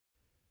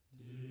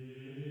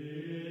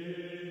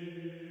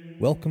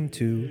Welcome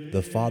to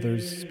The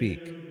Fathers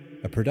Speak,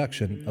 a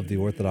production of the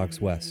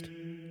Orthodox West.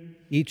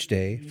 Each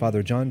day,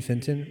 Father John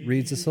Fenton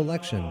reads a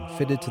selection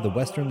fitted to the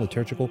Western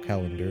liturgical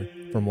calendar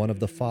from one of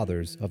the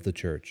Fathers of the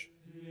Church.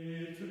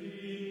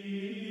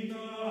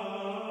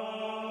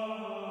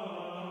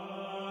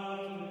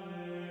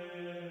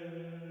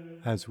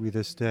 As we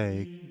this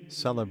day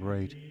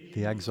celebrate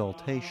the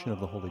exaltation of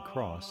the Holy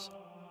Cross,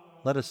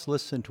 let us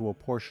listen to a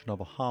portion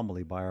of a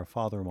homily by our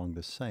Father among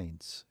the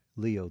Saints,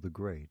 Leo the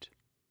Great.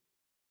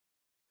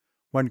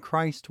 When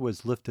Christ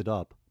was lifted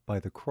up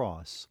by the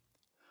cross,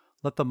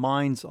 let the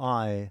mind's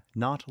eye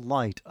not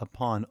light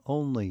upon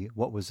only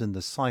what was in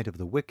the sight of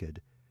the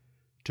wicked,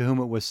 to whom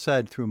it was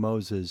said through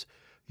Moses,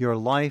 "Your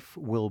life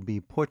will be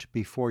put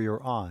before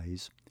your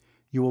eyes,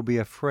 you will be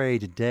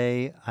afraid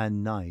day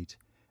and night,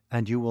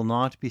 and you will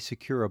not be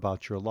secure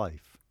about your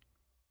life."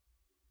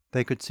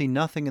 They could see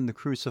nothing in the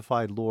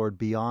crucified Lord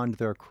beyond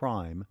their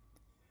crime,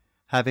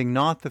 having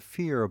not the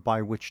fear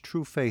by which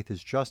true faith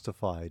is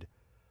justified,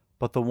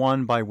 but the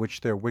one by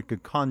which their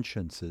wicked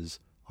consciences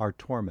are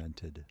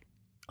tormented.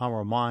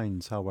 Our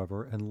minds,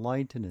 however,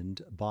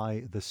 enlightened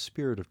by the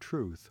Spirit of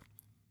truth,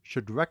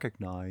 should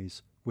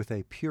recognize with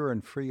a pure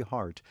and free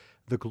heart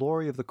the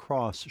glory of the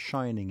cross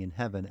shining in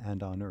heaven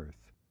and on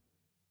earth.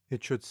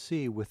 It should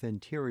see with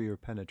interior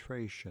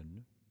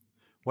penetration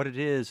what it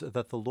is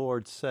that the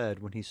Lord said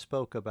when he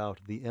spoke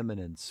about the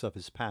imminence of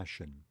his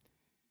passion.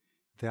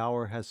 The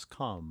hour has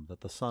come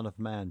that the Son of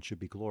Man should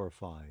be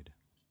glorified.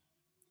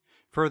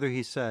 Further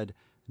he said,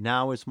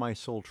 "Now is my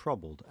soul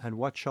troubled, and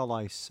what shall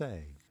I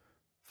say?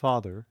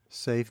 Father,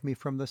 save me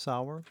from this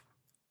hour?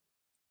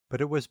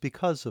 But it was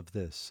because of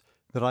this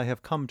that I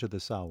have come to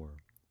this hour.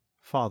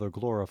 Father,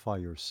 glorify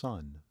your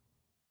Son."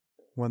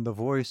 When the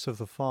voice of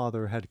the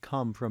Father had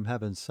come from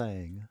heaven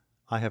saying,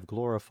 "I have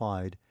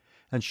glorified,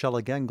 and shall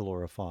again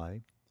glorify,"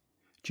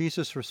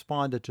 Jesus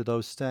responded to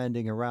those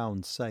standing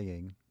around,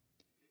 saying,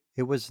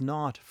 "It was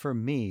not for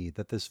me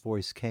that this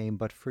voice came,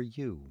 but for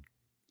you.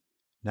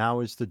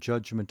 Now is the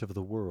judgment of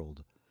the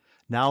world.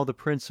 Now the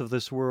prince of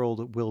this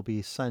world will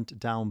be sent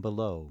down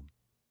below.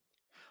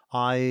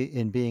 I,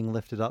 in being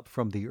lifted up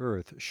from the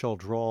earth, shall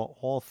draw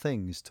all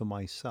things to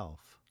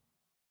myself."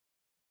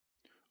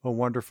 O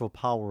wonderful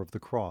power of the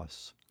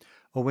cross!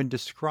 O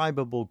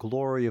indescribable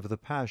glory of the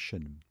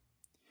Passion!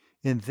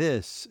 In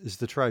this is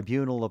the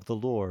tribunal of the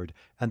Lord,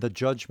 and the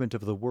judgment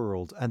of the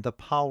world, and the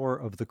power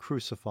of the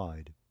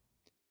crucified.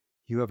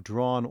 You have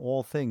drawn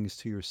all things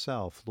to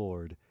yourself,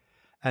 Lord,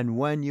 and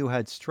when you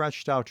had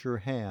stretched out your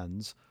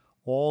hands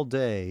all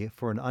day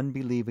for an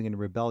unbelieving and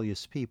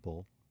rebellious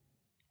people,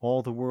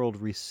 all the world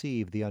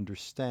received the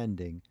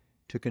understanding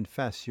to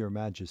confess your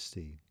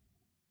majesty.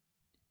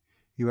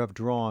 You have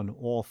drawn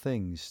all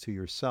things to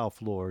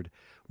yourself, Lord,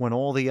 when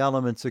all the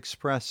elements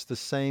express the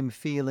same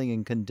feeling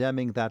in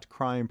condemning that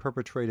crime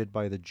perpetrated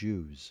by the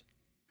Jews.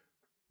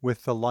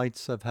 With the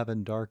lights of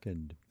heaven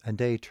darkened, and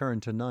day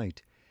turned to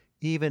night,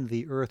 even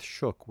the earth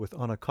shook with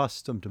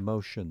unaccustomed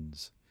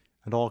motions,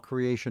 and all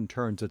creation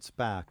turns its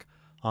back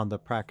on the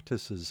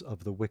practices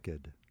of the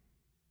wicked.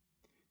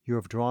 You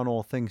have drawn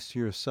all things to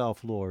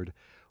yourself, Lord,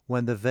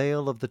 when the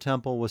veil of the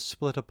temple was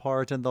split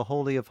apart and the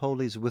Holy of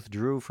Holies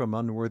withdrew from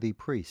unworthy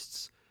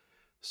priests,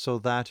 so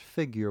that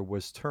figure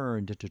was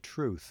turned into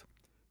truth,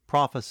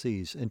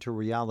 prophecies into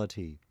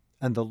reality,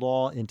 and the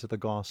law into the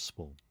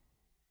gospel.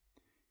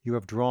 You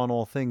have drawn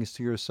all things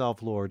to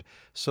yourself, Lord,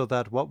 so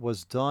that what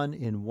was done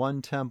in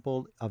one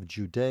temple of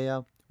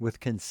Judea with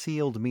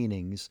concealed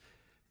meanings,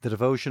 the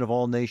devotion of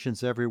all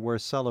nations everywhere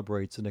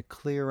celebrates in a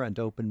clear and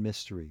open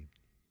mystery.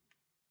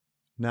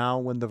 Now,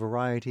 when the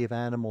variety of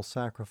animal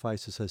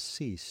sacrifices has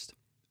ceased,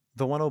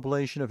 the one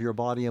oblation of your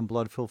body and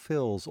blood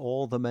fulfills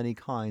all the many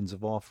kinds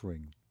of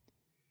offering.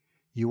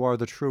 You are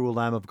the true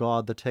Lamb of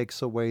God that takes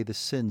away the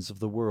sins of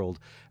the world,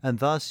 and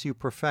thus you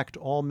perfect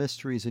all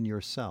mysteries in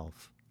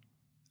yourself.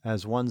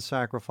 As one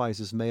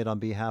sacrifice is made on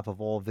behalf of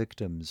all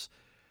victims,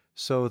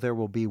 so there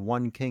will be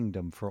one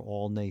kingdom for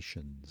all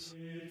nations.